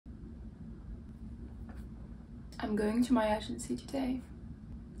I'm going to my agency today.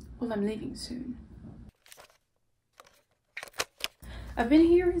 Well, I'm leaving soon. I've been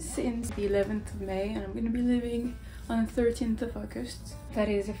here since the 11th of May and I'm going to be leaving on the 13th of August. That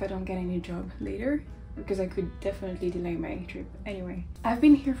is if I don't get any job later, because I could definitely delay my trip. Anyway, I've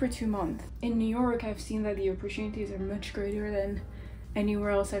been here for 2 months. In New York, I've seen that the opportunities are much greater than anywhere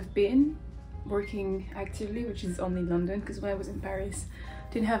else I've been working actively, which is only London, because when I was in Paris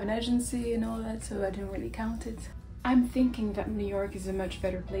I didn't have an agency and all that, so I didn't really count it. I'm thinking that New York is a much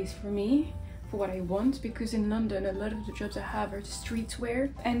better place for me for what I want, because in London a lot of the jobs I have are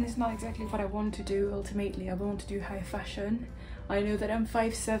streetwear and it's not exactly what I want to do. Ultimately I want to do high fashion. I know that I'm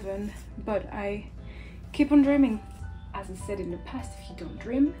 5'7", but I keep on dreaming. As I said in the past, if you don't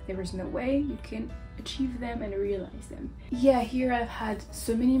dream, there is no way you can achieve them and realize them. Yeah, here I've had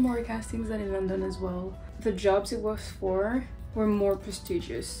so many more castings than in London as well. The jobs it was for were more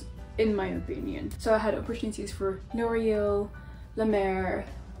prestigious, in my opinion. So I had opportunities for L'Oreal, La Mer,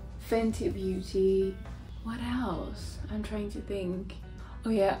 Fenty Beauty. What else? I'm trying to think. Oh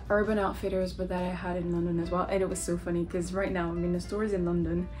yeah, Urban Outfitters, but that I had in London as well. And it was so funny because right now I'm in the stores in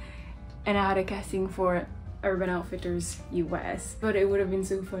London and I had a casting for Urban Outfitters US, but it would have been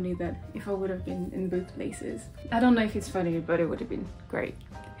so funny that if I would have been in both places. I don't know if it's funny, but it would have been great.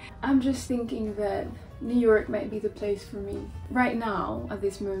 I'm just thinking that New York might be the place for me. Right now, at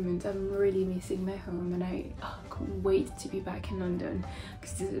this moment, I'm really missing my home and I can't wait to be back in London,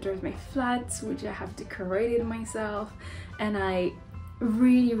 because there's my flat, which I have decorated myself, and I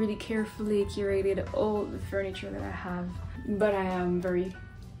really carefully curated all the furniture that I have. But I am very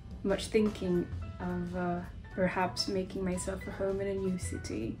much thinking of perhaps making myself a home in a new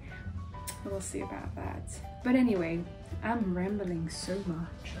city. We'll see about that. But anyway, I'm rambling so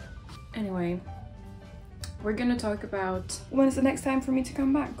much. Anyway, we're gonna talk about when's the next time for me to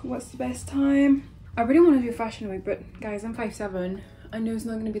come back. What's the best time? I really want to do Fashion Week, but guys, I'm 5'7". I know it's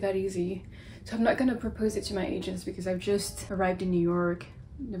not gonna be that easy. So I'm not gonna propose it to my agents because I've just arrived in New York.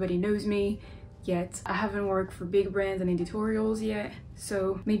 Nobody knows me yet. I haven't worked for big brands and editorials yet,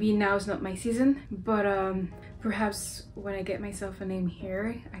 so maybe now's not my season, but perhaps when I get myself a name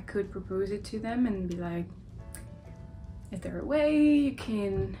here I could propose it to them and be like, is there a way you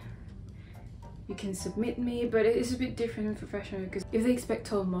can submit me? But it's a bit different in professional, because if they expect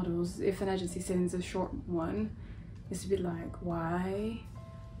tall models, if an agency sends a short one, it's a bit like, why?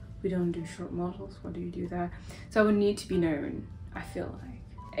 We don't do short models, why do you do that? So I would need to be known, I feel like.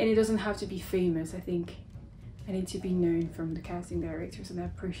 And it doesn't have to be famous. I think I need to be known from the casting directors and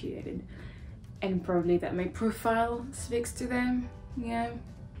appreciated, and probably that my profile speaks to them. Yeah,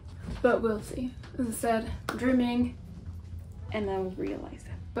 but we'll see. As I said, I'm dreaming and I will realize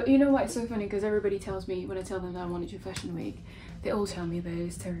that. But you know what, it's so funny because everybody tells me, when I tell them that I want to do Fashion Week, they all tell me that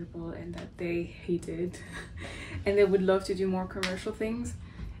it's terrible and that they hate it and they would love to do more commercial things.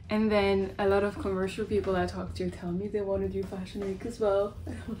 And then a lot of commercial people I talk to tell me they want to do Fashion Week as well.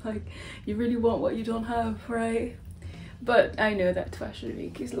 And I'm like, you really want what you don't have, right? But I know that Fashion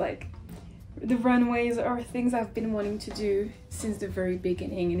Week is like, the runways are things I've been wanting to do since the very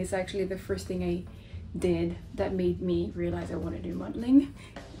beginning, and it's actually the first thing I did that made me realize I want to do modeling.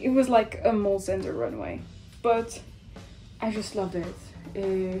 It was like a mall center runway, but I just loved it.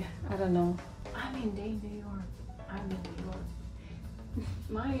 I don't know. I'm in New York. I'm in New York.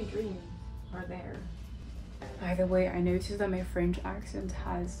 My dreams are there. By the way, I noticed that my French accent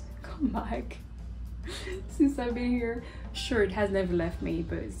has come back since I've been here. Sure, it has never left me,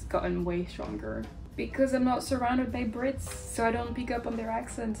 but it's gotten way stronger because I'm not surrounded by Brits, so I don't pick up on their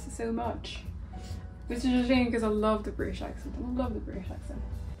accents so much. Which is a shame because I love the British accent. I love the British accent.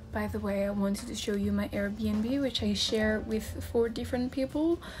 By the way, I wanted to show you my Airbnb, which I share with 4 different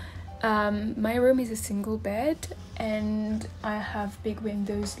people. My room is a single bed and I have big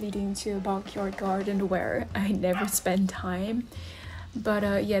windows leading to a backyard garden where I never spend time.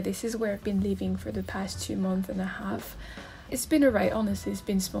 But yeah, this is where I've been living for the past 2.5 months. It's been alright, honestly. It's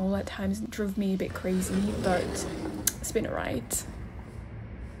been small at times, it drove me a bit crazy, but it's been alright.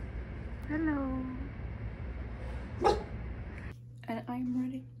 Hello. And I'm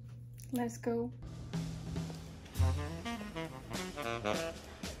ready. Let's go.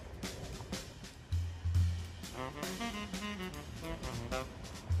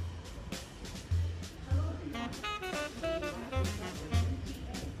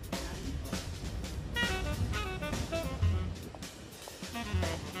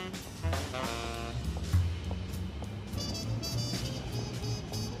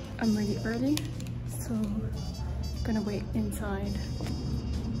 I'm really early, so I'm gonna wait inside.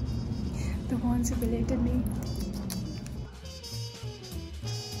 The ones who believed in me.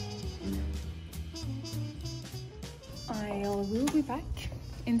 I will be back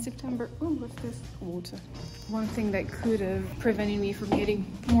in September. Oh, what's this? Water. One thing that could have prevented me from getting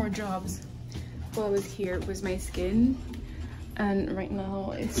more jobs while I was here was my skin, and right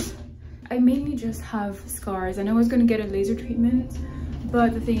now I mainly just have scars, and I was gonna get a laser treatment,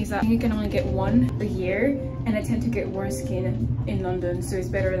 but the thing is that you can only get one a year, and I tend to get worse skin in London, so it's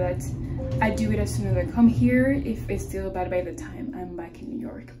better that I do it as soon as I come here if it's still bad by the time I'm back in New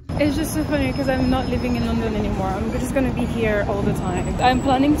York. It's just so funny because I'm not living in London anymore. I'm just gonna be here all the time. I'm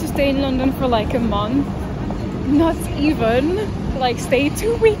planning to stay in London for like a month, not even, like stay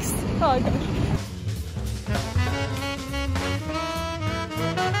 2 weeks. Oh gosh.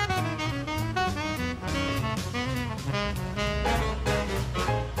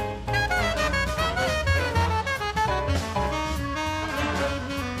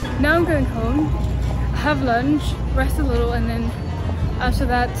 Now I'm going home, have lunch, rest a little, and then after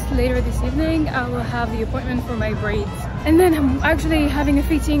that, later this evening, I will have the appointment for my braids. And then I'm actually having a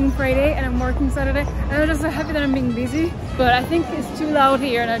fitting Friday and I'm working Saturday. And I'm just so happy that I'm being busy, but I think it's too loud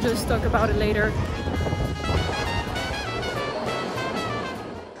here and I'll just talk about it later.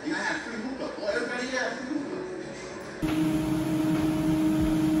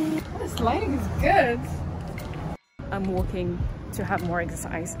 This lighting is good. I'm walking to have more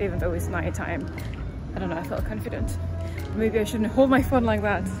exercise, even though it's night time. I don't know, I felt confident. Maybe I shouldn't hold my phone like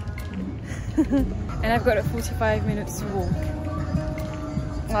that. And I've got 45 minutes to walk.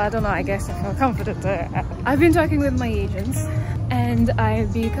 Well, I don't know, I guess I feel confident. I've been talking with my agents and I'll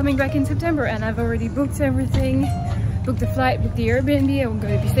be coming back in September, and I've already booked everything. Booked the flight, booked the Airbnb. I'm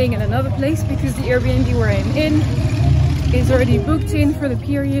going to be staying in another place because the Airbnb where I'm in is already booked in for the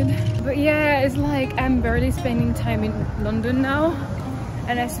period. But yeah, it's like I'm barely spending time in London now,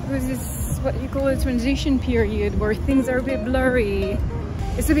 and I suppose it's what you call a transition period where things are a bit blurry.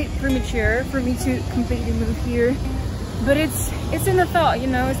 It's a bit premature for me to completely move here, but it's in the thought, you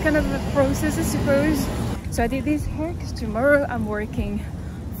know, it's kind of a process, I suppose. So I did this hair because tomorrow I'm working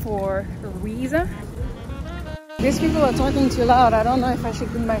for Reza. These people are talking too loud. I don't know if I should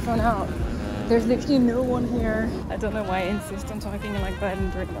put my phone out. There's literally no one here. I don't know why I insist on talking like that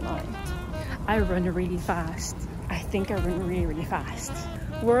during the night. I run really fast. I think I run really fast.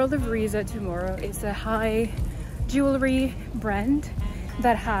 World of Reza tomorrow is a high jewelry brand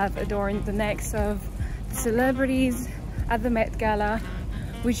that have adorned the necks of the celebrities at the Met Gala,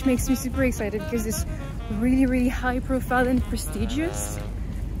 which makes me super excited because it's really high profile and prestigious,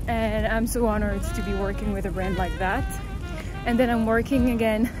 and I'm so honored to be working with a brand like that. And then I'm working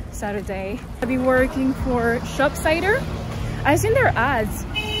again Saturday. I'll be working for Shop Cider. I've seen their ads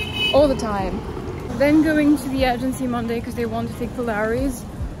all the time. Then going to the agency Monday because they want to take Polaris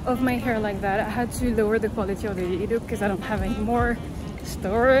of my hair like that. I had to lower the quality of the video because I don't have any more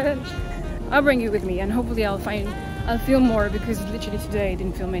storage. I'll bring you with me and hopefully I'll film more because literally today I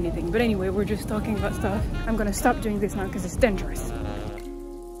didn't film anything. But anyway, we're just talking about stuff. I'm gonna stop doing this now because it's dangerous.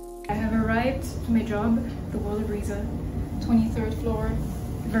 I have arrived to my job, the Wall of Reza, 23rd floor,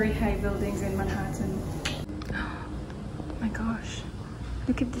 very high buildings in Manhattan. Oh my gosh,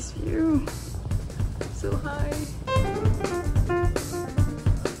 look at this view, so high.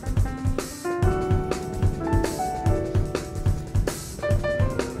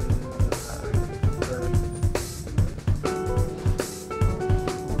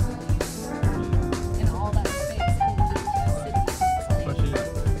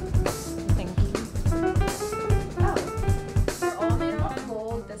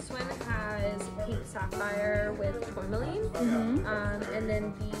 Sapphire with tourmaline, and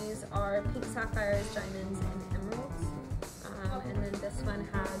then these are pink sapphires, diamonds, and emeralds, and then this one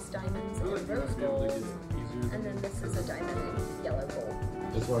has diamonds and rose gold, and then this is a diamond and yellow gold.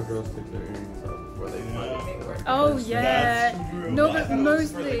 That's why girls pick their earrings up before they fight. Oh yeah, no, but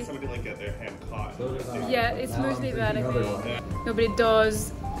mostly like somebody like get their hand caught. yeah, it's mostly that I think. No, but it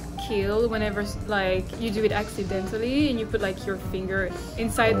does kill whenever like you do it accidentally and you put like your finger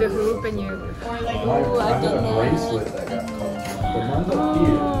inside the hoop and you or like oh, I got a bracelet that got caught. The one's up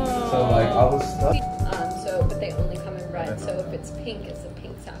here. So like I was stuck. So but they only come in red. So if it's pink, it's a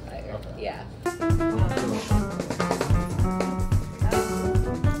pink sapphire. Okay. Yeah.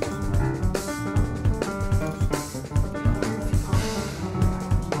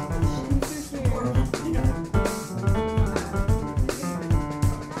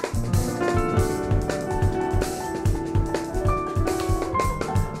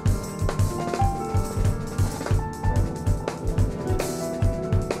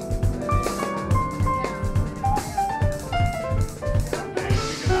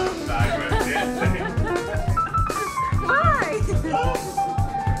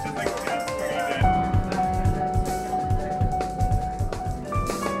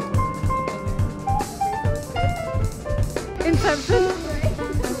 reception.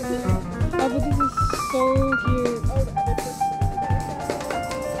 Oh, but this is so cute.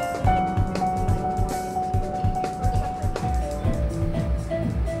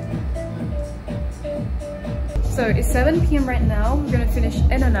 So it's 7 p.m. right now. We're gonna finish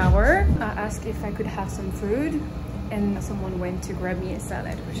in an hour. I asked if I could have some food and someone went to grab me a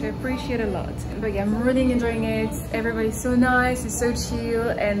salad, which I appreciate a lot. But yeah, I'm really enjoying it. Everybody's so nice, it's so chill,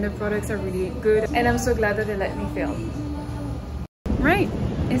 and the products are really good. And I'm so glad that they let me film. Right,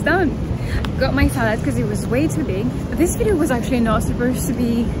 it's done. Got my salad because it was way too big. This video was actually not supposed to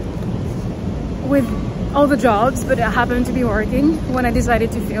be with all the jobs, but I happened to be working when I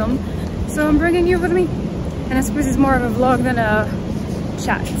decided to film. So I'm bringing you with me. And I suppose it's more of a vlog than a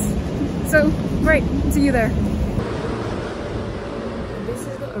chat. So, great, see you there. This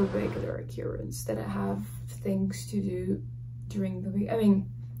is not a regular occurrence that I have things to do during the week. I mean,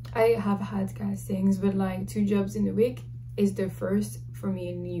 I have had castings, but like 2 jobs in a week is the first for me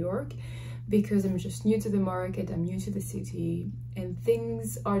in New York, because I'm just new to the market, I'm new to the city, and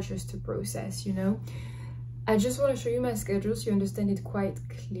things are just a process, you know? I just want to show you my schedule so you understand it quite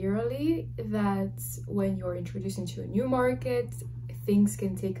clearly, that when you're introduced into a new market, things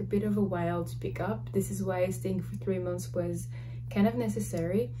can take a bit of a while to pick up. This is why staying for 3 months was kind of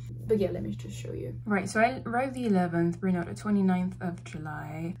necessary. But yeah, let me just show you. Right, so I arrived the 11th, we're now the 29th of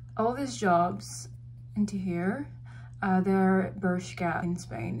July. All these jobs into here, they're Bershka in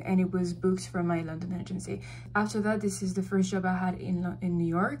Spain, and it was booked from my London agency. After that, this is the first job I had in New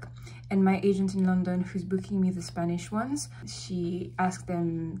York, and my agent in London, who's booking me the Spanish ones, she asked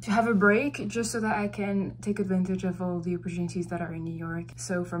them to have a break just so that I can take advantage of all the opportunities that are in New York.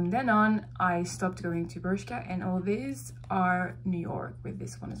 So from then on, I stopped going to Bershka, and all these are New York with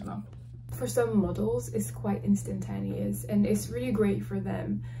this one as well. For some models, it's quite instantaneous, and it's really great for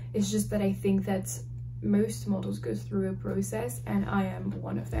them. It's just that I think that most models go through a process, and I am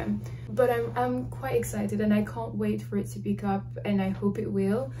one of them. But I'm quite excited, and I can't wait for it to pick up, and I hope it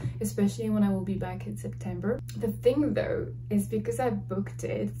will, especially when I will be back in September. The thing though is, because I booked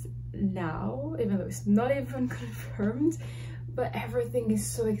it now, even though it's not even confirmed, but everything is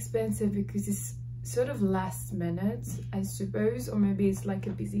so expensive because it's sort of last minute, I suppose, or maybe it's like a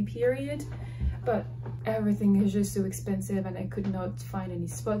busy period, but everything is just so expensive, and I could not find any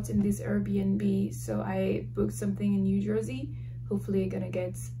spots in this Airbnb, so I booked something in New Jersey. Hopefully it's gonna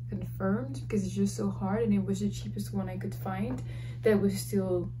get confirmed, because it's just so hard, and it was the cheapest one I could find that was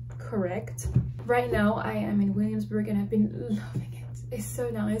still correct. Right now I am in Williamsburg, and I've been loving it. It's so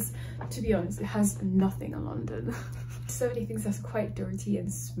nice. To be honest, it has nothing on London. So many things that's quite dirty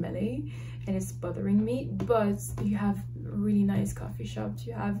and smelly, and it's bothering me, but you have really nice coffee shops,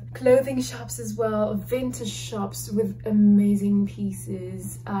 you have clothing shops as well, vintage shops with amazing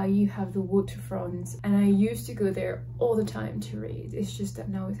pieces, you have the waterfront, and I used to go there all the time to read. It's just that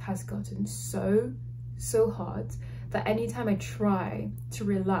now it has gotten so hot that anytime I try to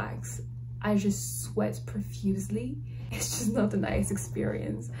relax, I just sweat profusely. It's just not a nice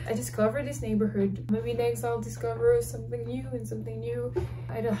experience. I discovered this neighborhood. Maybe next I'll discover something new and something new.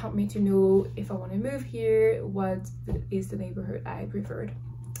 It'll help me to know if I want to move here, what is the neighborhood I preferred.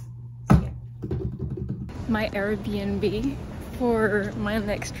 So yeah. My Airbnb for my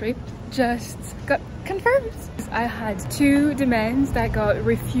next trip just got confirmed. I had 2 demands that got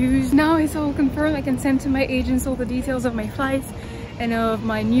refused. Now it's all confirmed. I can send to my agents all the details of my flights and of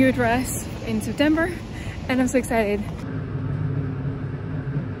my new address in September, and I'm so excited.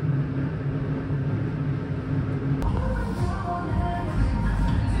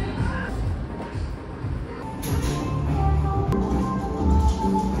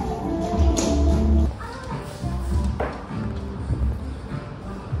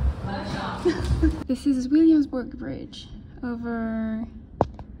 This is Williamsburg Bridge over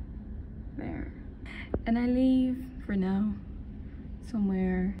there, and I leave for now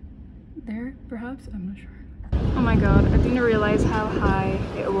somewhere there, perhaps, I'm not sure. Oh my god, I didn't realize how high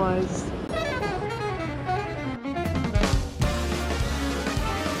it was.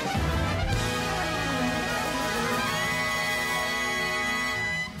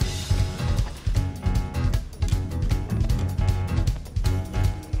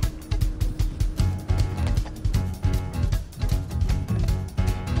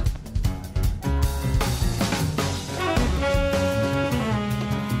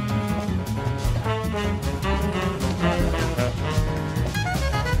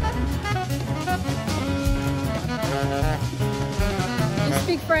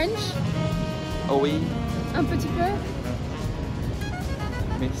 French? Oh oui. Un petit peu?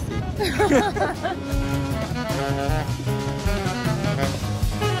 Merci.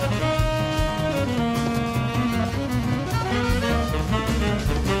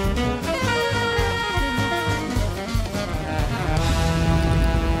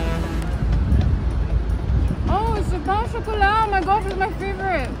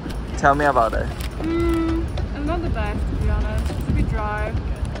 Tell me about it. I'm not the best, to be honest. It's a bit dry.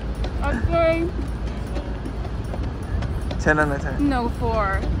 I'd say 10 out of 10. no,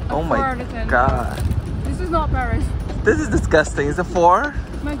 4. Oh 4 my out of 10. god. This is not Paris. This is disgusting. It's a 4?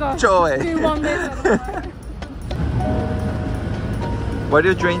 Oh my gosh. Joey. Do you want this? I don't know. What are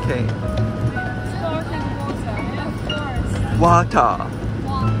you drinking? Sparkling water. Yeah, of course. Water.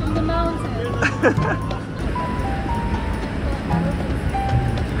 From the mountain.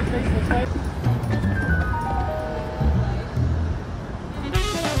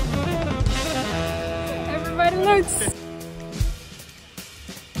 Everybody looks.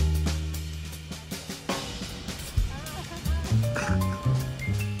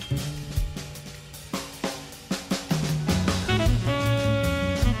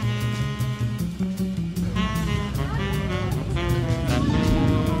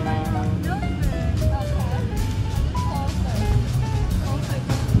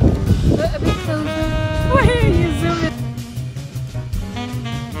 A bit closer. Why are you zooming?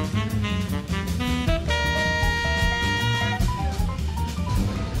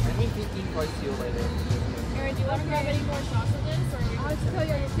 I need to invite you later. Erin, do you want to grab any more sausages? Or I'll just tell you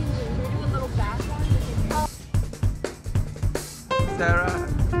your fingers. We're doing a little back one. Sarah.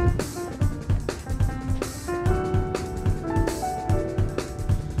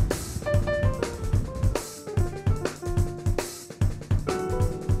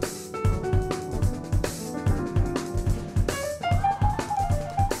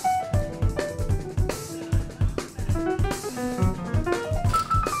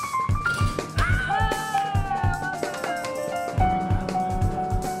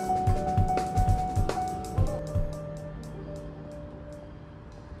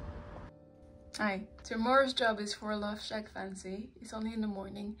 Hi, tomorrow's job is for Love Shack Fancy. It's only in the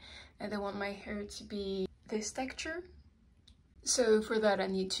morning and they want my hair to be this texture. So for that I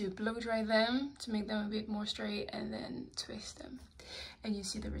need to blow dry them to make them a bit more straight and then twist them. And you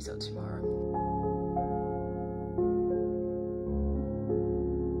see the result tomorrow.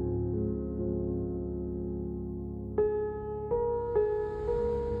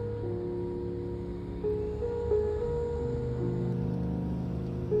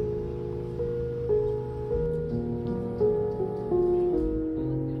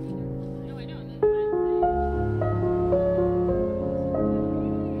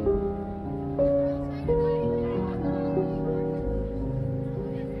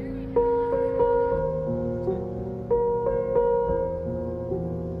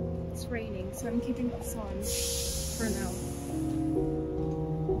 So I'm keeping this on for now.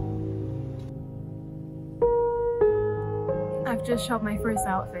 I've just shot my first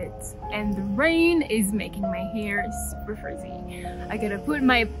outfit and the rain is making my hair super frizzy. I gotta put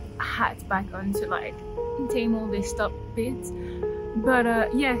my hat back on to like tame all this stuff a bit.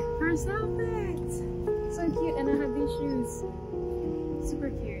 But yeah, first outfit! So cute, and I have these shoes. Super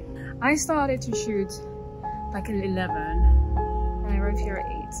cute. I started to shoot like at 11 and I arrived here at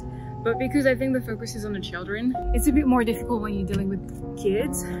 8. But because I think the focus is on the children, it's a bit more difficult when you're dealing with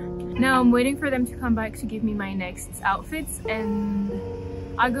kids. Now I'm waiting for them to come back to give me my next outfits and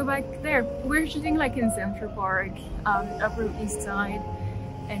I'll go back there. We're shooting like in Central Park, Upper East Side,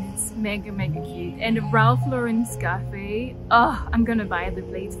 and it's mega cute. And the Ralph Lauren's cafe, oh, I'm gonna buy the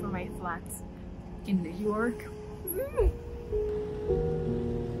plates for my flat in New York.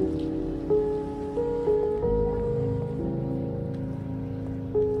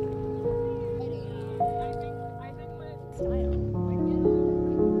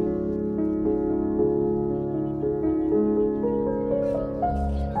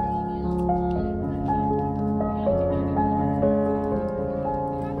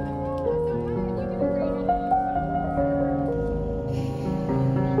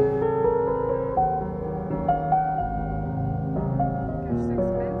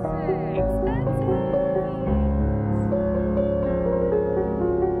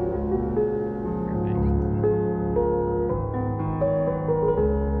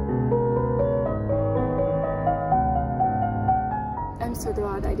 So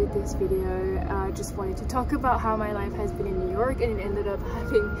glad I did this video. I just wanted to talk about how my life has been in New York, and it ended up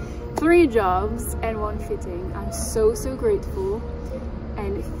having 3 jobs and 1 fitting. I'm so grateful,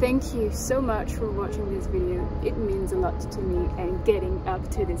 and thank you so much for watching this video. It means a lot to me and getting up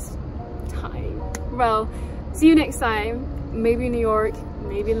to this time. Well, see you next time. Maybe New York,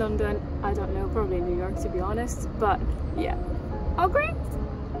 maybe London, I don't know, probably New York to be honest, but yeah. Okay.